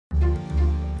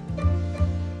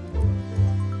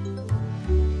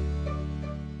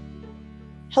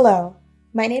Hello,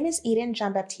 my name is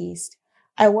JnBaptiste.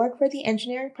 I work for the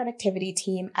engineering productivity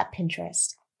team at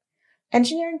Pinterest.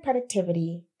 Engineering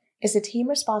productivity is a team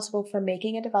responsible for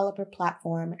making a developer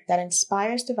platform that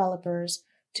inspires developers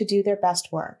to do their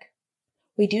best work.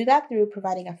 We do that through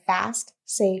providing a fast,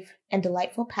 safe, and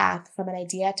delightful path from an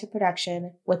idea to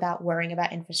production without worrying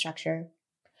about infrastructure.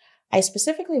 I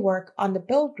specifically work on the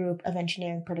build group of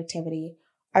engineering productivity.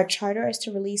 Our charter is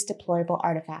to release deployable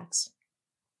artifacts.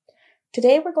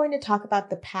 Today, we're going to talk about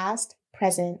the past,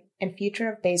 present, and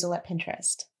future of Bazel at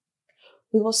Pinterest.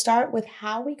 We will start with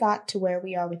how we got to where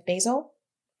we are with Bazel,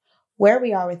 where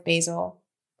we are with Bazel,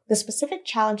 the specific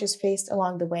challenges faced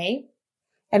along the way,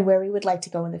 and where we would like to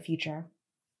go in the future.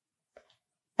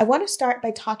 I want to start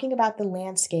by talking about the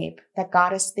landscape that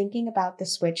got us thinking about the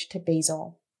switch to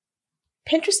Bazel.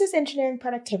 Pinterest's engineering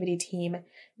productivity team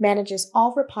manages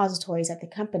all repositories at the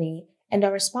company and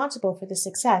are responsible for the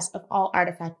success of all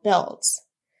artifact builds.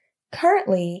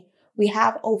 Currently, we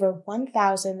have over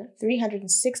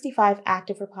 1,365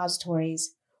 active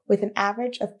repositories, with an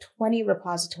average of 20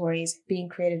 repositories being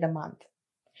created a month.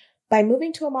 By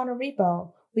moving to a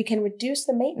Monorepo, we can reduce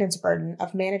the maintenance burden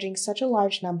of managing such a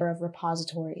large number of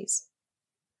repositories.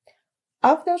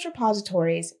 Of those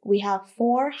repositories, we have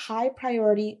 4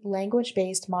 high-priority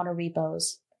language-based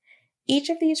monorepos. Each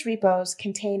of these repos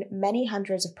contain many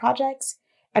hundreds of projects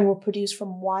and will produce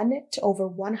from 1 to over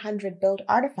 100 build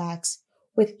artifacts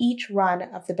with each run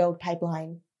of the build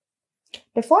pipeline.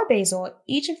 Before Bazel,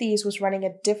 each of these was running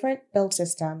a different build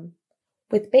system.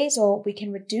 With Bazel, we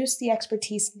can reduce the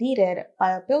expertise needed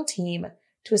by our build team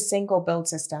to a single build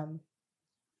system.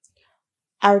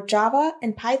 Our Java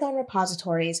and Python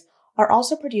repositories are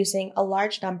also producing a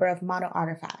large number of mono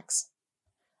artifacts.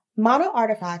 Mono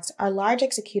artifacts are large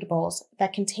executables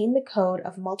that contain the code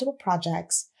of multiple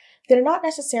projects that are not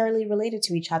necessarily related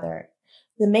to each other.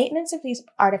 The maintenance of these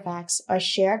artifacts are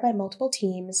shared by multiple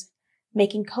teams,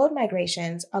 making code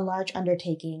migrations a large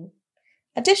undertaking.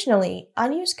 Additionally,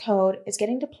 unused code is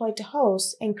getting deployed to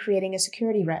hosts and creating a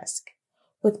security risk.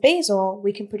 With Bazel,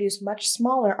 we can produce much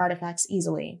smaller artifacts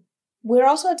easily. We're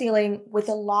also dealing with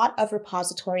a lot of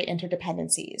repository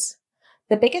interdependencies.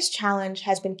 The biggest challenge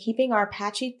has been keeping our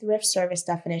Apache thrift service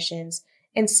definitions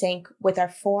in sync with our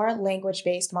 4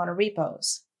 language-based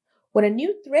monorepos. When a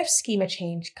new thrift schema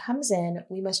change comes in,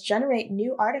 we must generate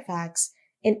new artifacts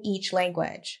in each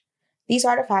language. These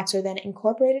artifacts are then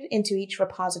incorporated into each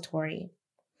repository.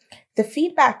 The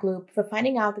feedback loop for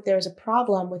finding out that there is a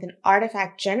problem with an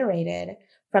artifact generated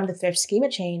from the thrift schema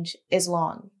change is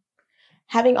long.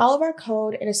 Having all of our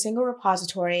code in a single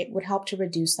repository would help to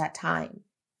reduce that time.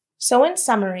 So in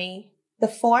summary, the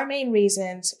 4 main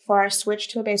reasons for our switch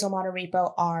to a Bazel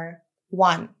monorepo are: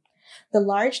 1. The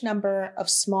large number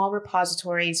of small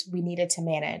repositories we needed to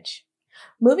manage.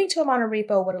 Moving to a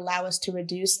monorepo would allow us to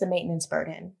reduce the maintenance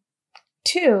burden.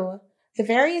 2. The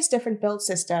various different build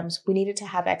systems we needed to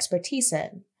have expertise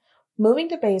in. Moving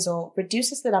to Bazel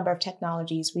reduces the number of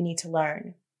technologies we need to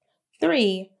learn.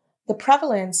 3. The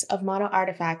prevalence of mono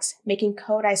artifacts making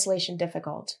code isolation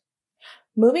difficult.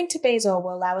 Moving to Bazel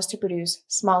will allow us to produce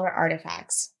smaller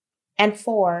artifacts. And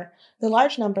 4, the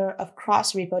large number of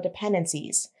cross-repo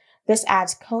dependencies. This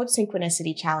adds code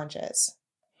synchronicity challenges.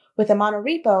 With a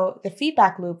monorepo, the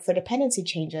feedback loop for dependency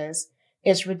changes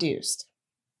is reduced.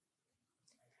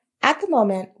 At the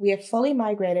moment, we have fully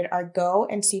migrated our Go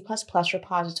and C++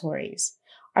 repositories.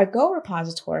 Our Go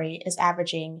repository is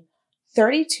averaging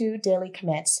 32 daily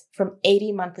commits from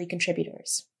 80 monthly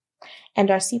contributors. And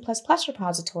our C++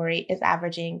 repository is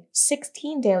averaging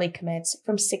 16 daily commits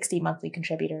from 60 monthly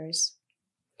contributors.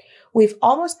 We've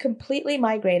almost completely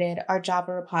migrated our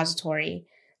Java repository.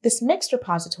 This mixed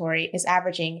repository is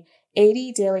averaging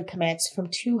 80 daily commits from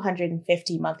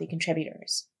 250 monthly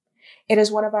contributors. It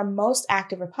is one of our most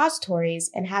active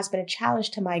repositories and has been a challenge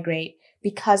to migrate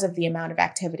because of the amount of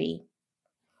activity.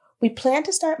 We plan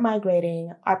to start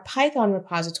migrating our Python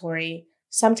repository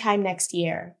sometime next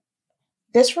year.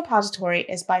 This repository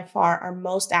is by far our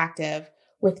most active,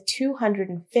 with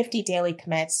 250 daily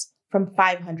commits from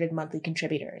 500 monthly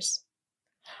contributors.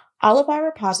 All of our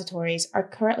repositories are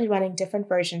currently running different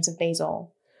versions of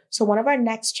Bazel, so one of our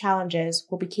next challenges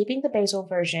will be keeping the Bazel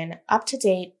version up to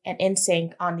date and in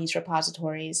sync on these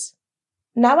repositories.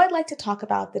 Now I'd like to talk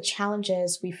about the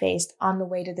challenges we faced on the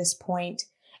way to this point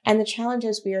and the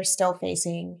challenges we are still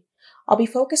facing. I'll be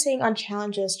focusing on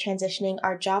challenges transitioning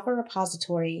our Java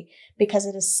repository because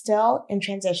it is still in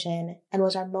transition and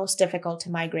was our most difficult to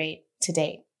migrate to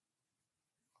date.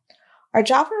 Our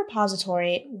Java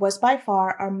repository was by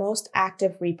far our most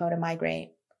active repo to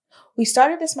migrate. We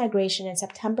started this migration in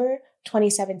September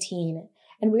 2017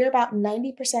 and we are about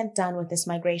 90% done with this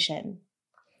migration.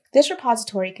 This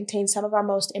repository contains some of our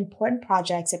most important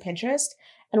projects at Pinterest,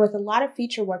 and with a lot of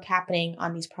feature work happening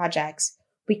on these projects,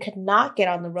 we could not get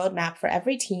on the roadmap for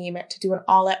every team to do an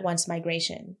all-at-once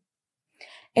migration.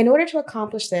 In order to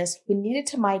accomplish this, we needed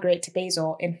to migrate to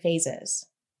Bazel in phases.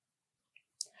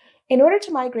 In order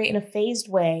to migrate in a phased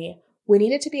way, we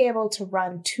needed to be able to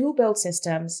run 2 build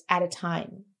systems at a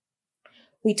time.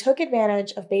 We took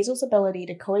advantage of Bazel's ability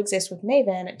to coexist with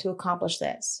Maven to accomplish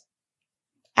this.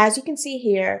 As you can see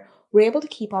here, we're able to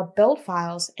keep our build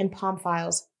files and POM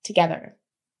files together.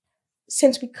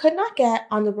 Since we could not get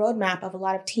on the roadmap of a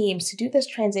lot of teams to do this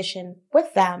transition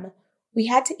with them, we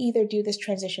had to either do this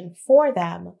transition for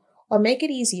them or make it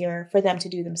easier for them to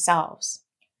do themselves.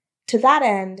 To that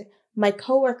end, my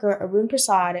coworker Arun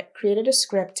Prasad created a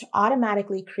script to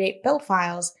automatically create build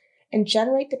files and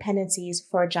generate dependencies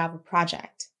for a Java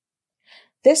project.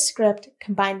 This script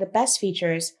combined the best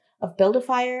features of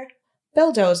Buildifier,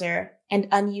 Buildozer, and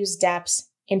unused deps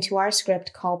into our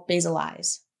script called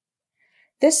Bazelize.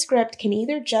 This script can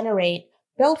either generate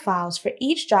build files for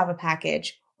each Java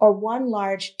package or one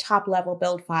large top-level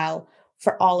build file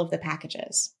for all of the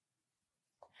packages.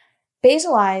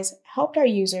 Bazelize helped our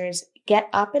users get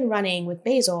up and running with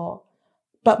Bazel,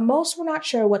 but most were not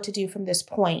sure what to do from this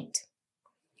point.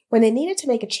 When they needed to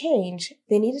make a change,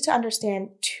 they needed to understand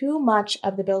too much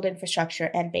of the build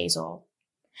infrastructure and Bazel.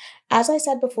 As I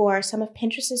said before, some of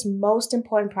Pinterest's most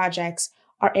important projects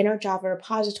are in our Java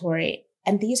repository,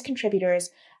 and these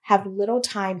contributors have little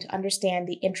time to understand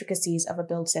the intricacies of a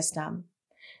build system.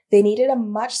 They needed a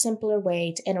much simpler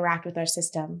way to interact with our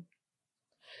system.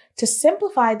 To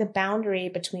simplify the boundary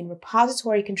between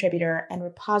repository contributor and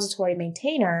repository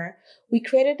maintainer, we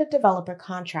created a developer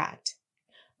contract.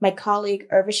 My colleague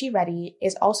Urvashi Reddy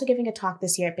is also giving a talk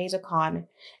this year at Bazelcon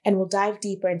and will dive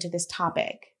deeper into this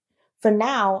topic. For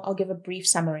now, I'll give a brief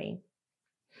summary.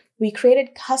 We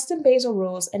created custom Bazel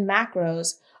rules and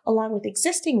macros along with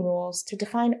existing rules to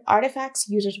define artifacts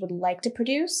users would like to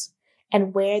produce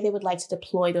and where they would like to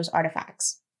deploy those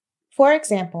artifacts. For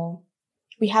example,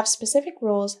 we have specific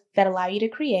rules that allow you to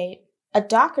create a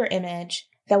Docker image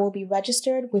that will be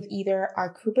registered with either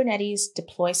our Kubernetes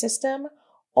deploy system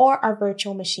or our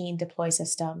virtual machine deploy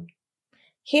system.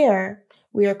 Here,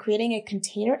 we are creating a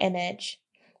container image,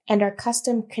 and our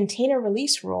custom container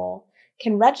release rule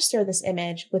can register this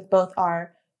image with both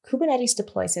our Kubernetes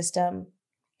deploy system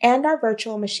and our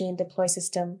virtual machine deploy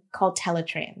system called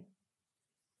Teletran.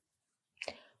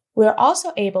 We are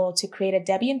also able to create a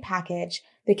Debian package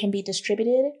that can be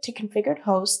distributed to configured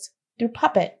hosts through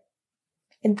Puppet.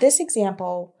 In this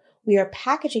example, we are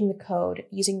packaging the code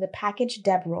using the package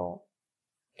deb rule.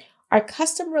 Our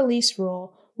custom release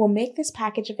rule will make this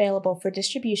package available for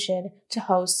distribution to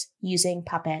hosts using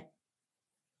Puppet.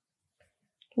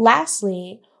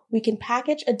 Lastly, we can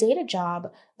package a data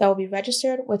job that will be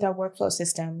registered with our workflow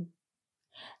system.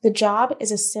 The job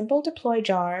is a simple deploy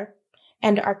jar,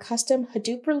 and our custom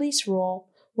Hadoop release rule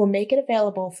will make it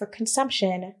available for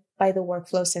consumption by the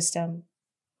workflow system.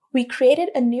 We created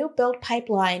a new build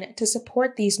pipeline to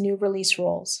support these new release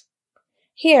rules.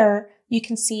 Here, you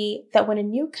can see that when a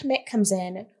new commit comes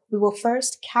in, we will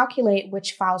first calculate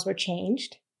which files were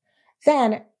changed,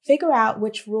 then figure out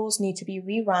which rules need to be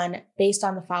rerun based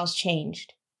on the files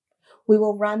changed. We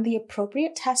will run the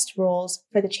appropriate test rules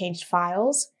for the changed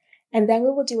files, and then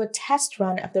we will do a test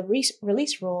run of the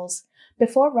release rules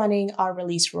before running our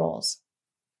release rules.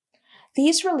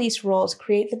 These release rules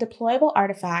create the deployable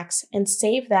artifacts and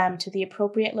save them to the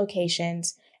appropriate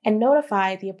locations and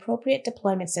notify the appropriate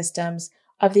deployment systems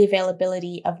of the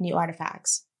availability of new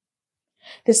artifacts.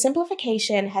 The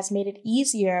simplification has made it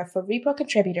easier for repo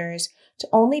contributors to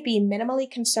only be minimally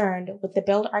concerned with the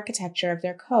build architecture of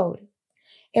their code.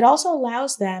 It also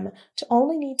allows them to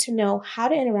only need to know how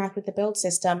to interact with the build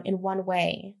system in one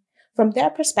way. From their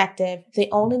perspective, they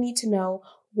only need to know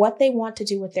what they want to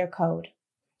do with their code.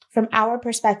 From our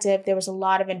perspective, there was a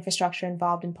lot of infrastructure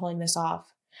involved in pulling this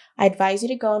off. I advise you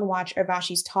to go and watch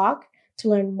Urvashi's talk to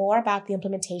learn more about the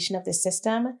implementation of this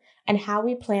system and how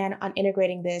we plan on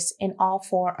integrating this in all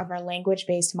 4 of our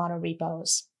language-based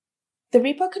monorepos. The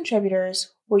repo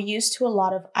contributors were used to a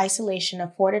lot of isolation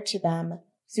afforded to them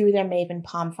through their Maven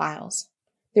POM files.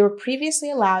 They were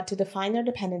previously allowed to define their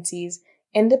dependencies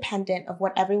independent of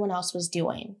what everyone else was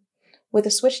doing. With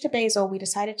the switch to Bazel, we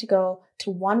decided to go to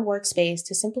one workspace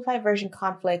to simplify version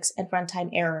conflicts and runtime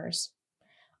errors.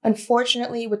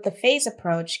 Unfortunately, with the phase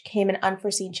approach came an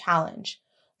unforeseen challenge.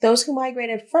 Those who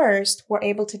migrated first were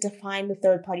able to define the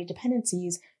third-party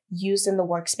dependencies used in the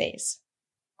workspace.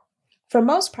 For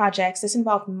most projects, this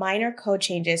involved minor code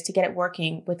changes to get it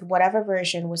working with whatever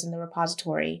version was in the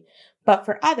repository, but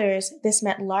for others, this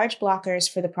meant large blockers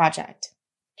for the project.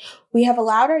 We have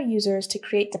allowed our users to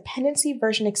create dependency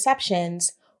version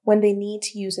exceptions when they need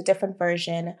to use a different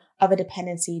version of a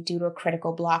dependency due to a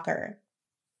critical blocker.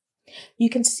 You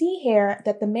can see here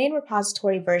that the main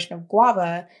repository version of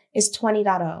Guava is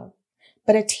 20.0,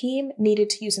 but a team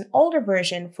needed to use an older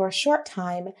version for a short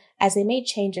time as they made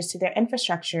changes to their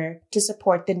infrastructure to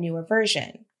support the newer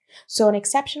version. So an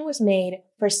exception was made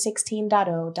for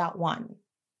 16.0.1.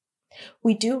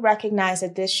 We do recognize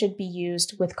that this should be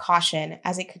used with caution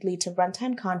as it could lead to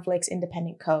runtime conflicts in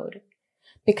dependent code.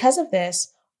 Because of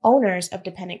this, owners of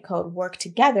dependent code work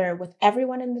together with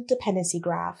everyone in the dependency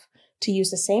graph to use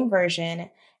the same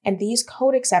version, and these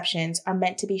code exceptions are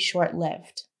meant to be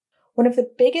short-lived. One of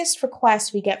the biggest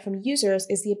requests we get from users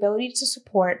is the ability to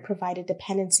support provided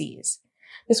dependencies.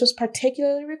 This was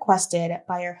particularly requested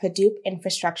by our Hadoop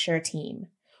infrastructure team,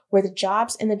 where the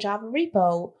jobs in the Java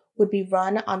repo would be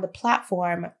run on the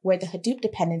platform where the Hadoop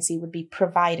dependency would be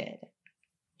provided.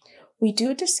 We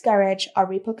do discourage our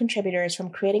repo contributors from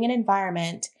creating an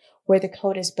environment where the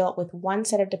code is built with one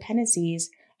set of dependencies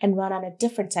and run on a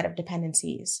different set of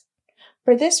dependencies.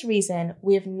 For this reason,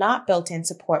 we have not built in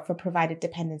support for provided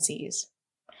dependencies.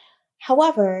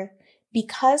 However,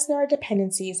 because there are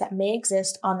dependencies that may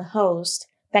exist on the host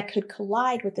that could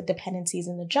collide with the dependencies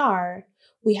in the jar,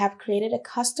 we have created a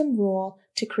custom rule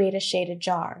to create a shaded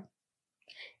jar.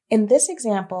 In this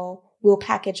example, we'll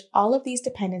package all of these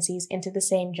dependencies into the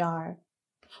same jar.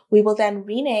 We will then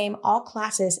rename all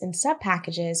classes in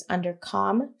subpackages under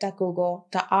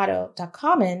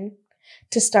com.google.auto.common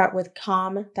to start with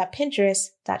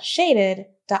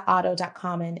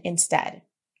com.pinterest.shaded.auto.common instead.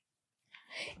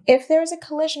 If there is a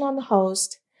collision on the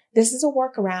host, this is a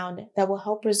workaround that will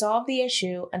help resolve the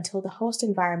issue until the host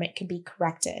environment can be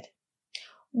corrected.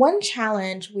 One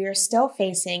challenge we are still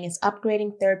facing is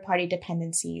upgrading third-party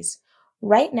dependencies.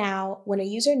 Right now, when a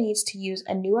user needs to use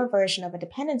a newer version of a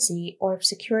dependency, or if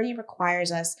security requires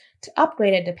us to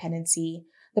upgrade a dependency,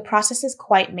 the process is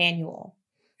quite manual.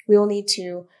 We will need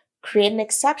to create an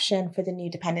exception for the new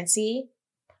dependency,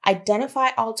 identify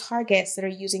all targets that are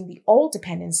using the old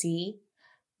dependency,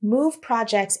 move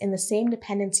projects in the same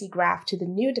dependency graph to the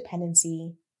new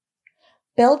dependency,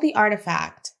 build the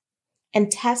artifact,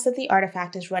 and test that the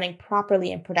artifact is running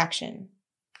properly in production.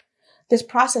 This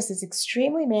process is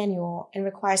extremely manual and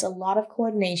requires a lot of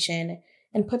coordination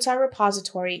and puts our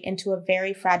repository into a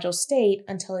very fragile state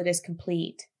until it is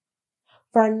complete.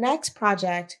 For our next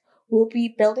project, we'll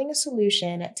be building a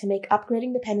solution to make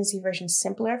upgrading dependency versions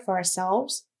simpler for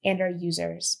ourselves and our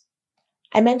users.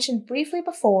 I mentioned briefly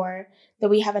before that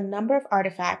we have a number of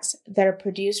artifacts that are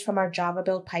produced from our Java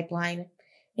build pipeline,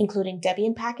 including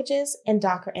Debian packages and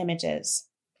Docker images.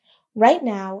 Right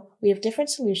now, we have different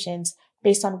solutions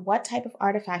based on what type of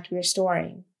artifact we are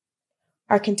storing.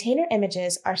 Our container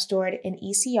images are stored in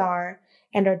ECR,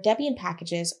 and our Debian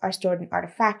packages are stored in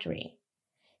Artifactory.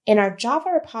 In our Java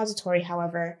repository,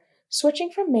 however, switching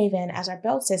from Maven as our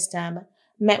build system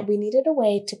meant we needed a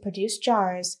way to produce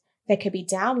jars that could be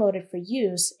downloaded for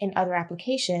use in other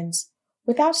applications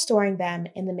without storing them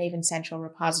in the Maven Central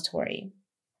repository.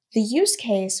 The use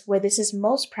case where this is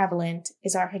most prevalent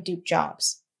is our Hadoop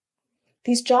jobs.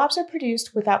 These jobs are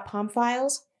produced without POM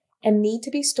files and need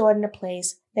to be stored in a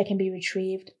place that can be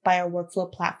retrieved by our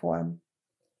workflow platform.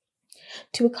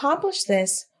 To accomplish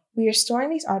this, we are storing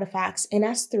these artifacts in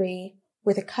S3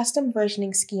 with a custom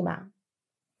versioning schema.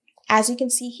 As you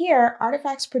can see here,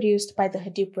 artifacts produced by the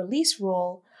Hadoop release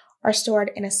rule are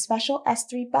stored in a special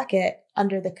S3 bucket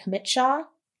under the commit SHA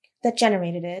that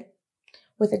generated it,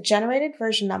 with a generated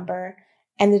version number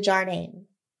and the jar name.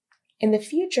 In the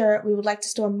future, we would like to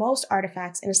store most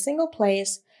artifacts in a single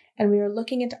place, and we are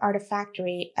looking into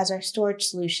Artifactory as our storage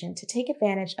solution to take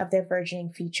advantage of their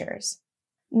versioning features.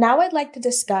 Now I'd like to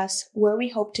discuss where we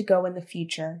hope to go in the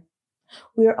future.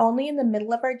 We are only in the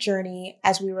middle of our journey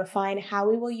as we refine how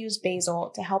we will use Bazel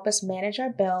to help us manage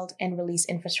our build and release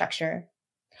infrastructure.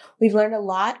 We've learned a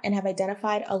lot and have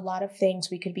identified a lot of things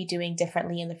we could be doing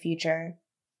differently in the future.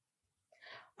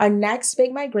 Our next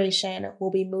big migration will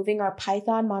be moving our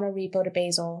Python Monorepo to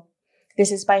Bazel.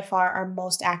 This is by far our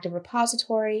most active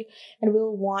repository, and we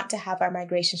will want to have our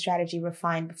migration strategy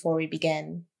refined before we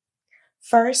begin.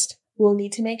 First, we'll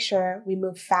need to make sure we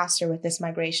move faster with this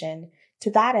migration. To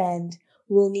that end,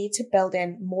 we'll need to build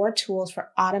in more tools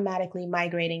for automatically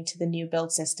migrating to the new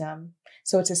build system,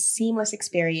 so it's a seamless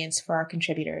experience for our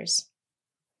contributors.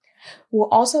 We'll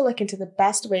also look into the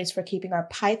best ways for keeping our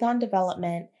Python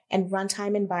development and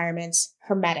runtime environments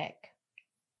hermetic.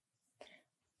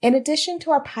 In addition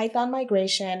to our Python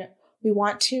migration, we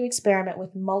want to experiment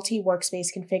with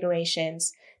multi-workspace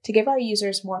configurations to give our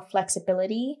users more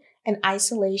flexibility and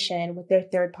isolation with their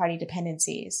third-party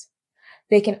dependencies.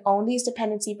 They can own these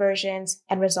dependency versions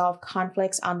and resolve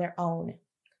conflicts on their own.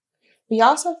 We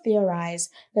also theorize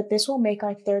that this will make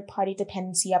our third-party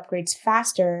dependency upgrades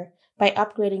faster by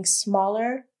upgrading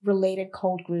smaller, related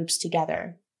code groups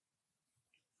together.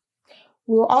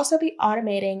 We will also be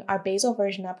automating our Bazel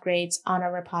version upgrades on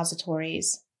our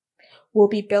repositories. We'll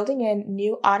be building in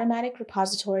new automatic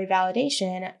repository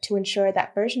validation to ensure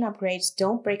that version upgrades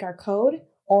don't break our code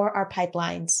or our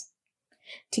pipelines.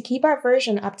 To keep our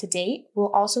version up to date,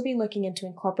 we'll also be looking into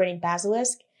incorporating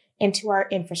Basilisk into our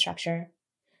infrastructure.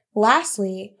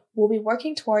 Lastly, we'll be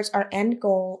working towards our end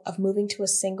goal of moving to a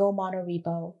single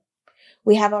monorepo.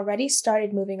 We have already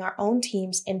started moving our own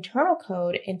team's internal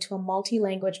code into a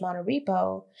multi-language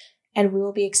monorepo, and we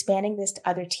will be expanding this to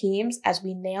other teams as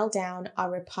we nail down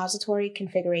our repository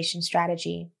configuration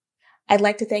strategy. I'd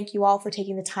like to thank you all for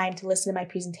taking the time to listen to my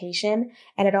presentation,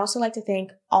 and I'd also like to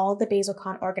thank all the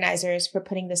Bazelcon organizers for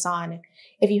putting this on.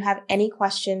 If you have any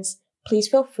questions, please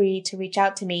feel free to reach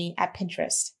out to me at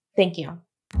Pinterest. Thank you.